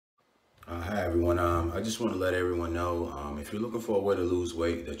Hi everyone. I just want to let everyone know if you're looking for a way to lose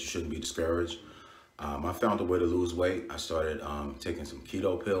weight, that you shouldn't be discouraged. I found a way to lose weight. I started taking some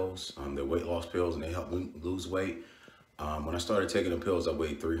keto pills. They're weight loss pills, and they help me lose weight. When I started taking the pills, I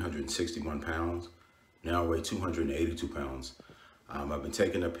weighed 361 pounds. Now I weigh 282 pounds. I've been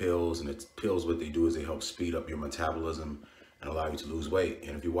taking the pills, and the pills, what they do is they help speed up your metabolism and allow you to lose weight.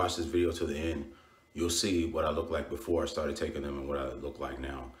 And if you watch this video to the end, you'll see what I looked like before I started taking them and what I look like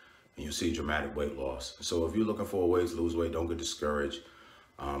now. And you'll see dramatic weight loss. So if you're looking for a way to lose weight, don't get discouraged.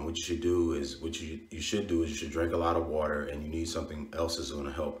 What you should do is, you should drink a lot of water, and you need something else that's going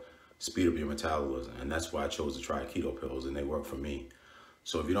to help speed up your metabolism. And that's why I chose to try keto pills, and they work for me.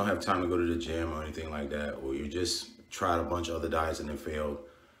 So if you don't have time to go to the gym or anything like that, or you just tried a bunch of other diets and they failed,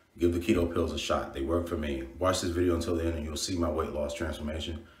 give the keto pills a shot. They work for me. Watch this video until the end and you'll see my weight loss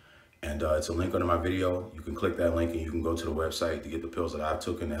transformation. And it's a link under my video. You can click that link and you can go to the website to get the pills that I've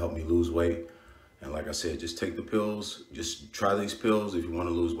taken to help me lose weight. And like I said, just take the pills. Just try these pills if you want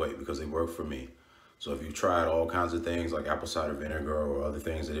to lose weight, because they work for me. So if you've tried all kinds of things like apple cider vinegar or other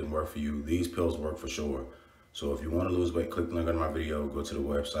things that didn't work for you, these pills work for sure. So if you want to lose weight, click the link on my video, go to the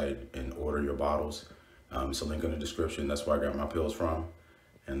website and order your bottles. It's a link in the description. That's where I got my pills from.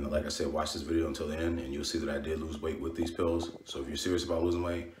 And like I said, watch this video until the end and you'll see that I did lose weight with these pills. So if you're serious about losing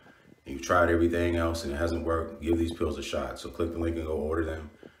weight and you've tried everything else and it hasn't worked, give these pills a shot. So click the link and go order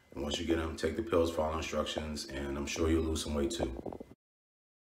them. And once you get them, take the pills, follow instructions, and I'm sure you'll lose some weight too.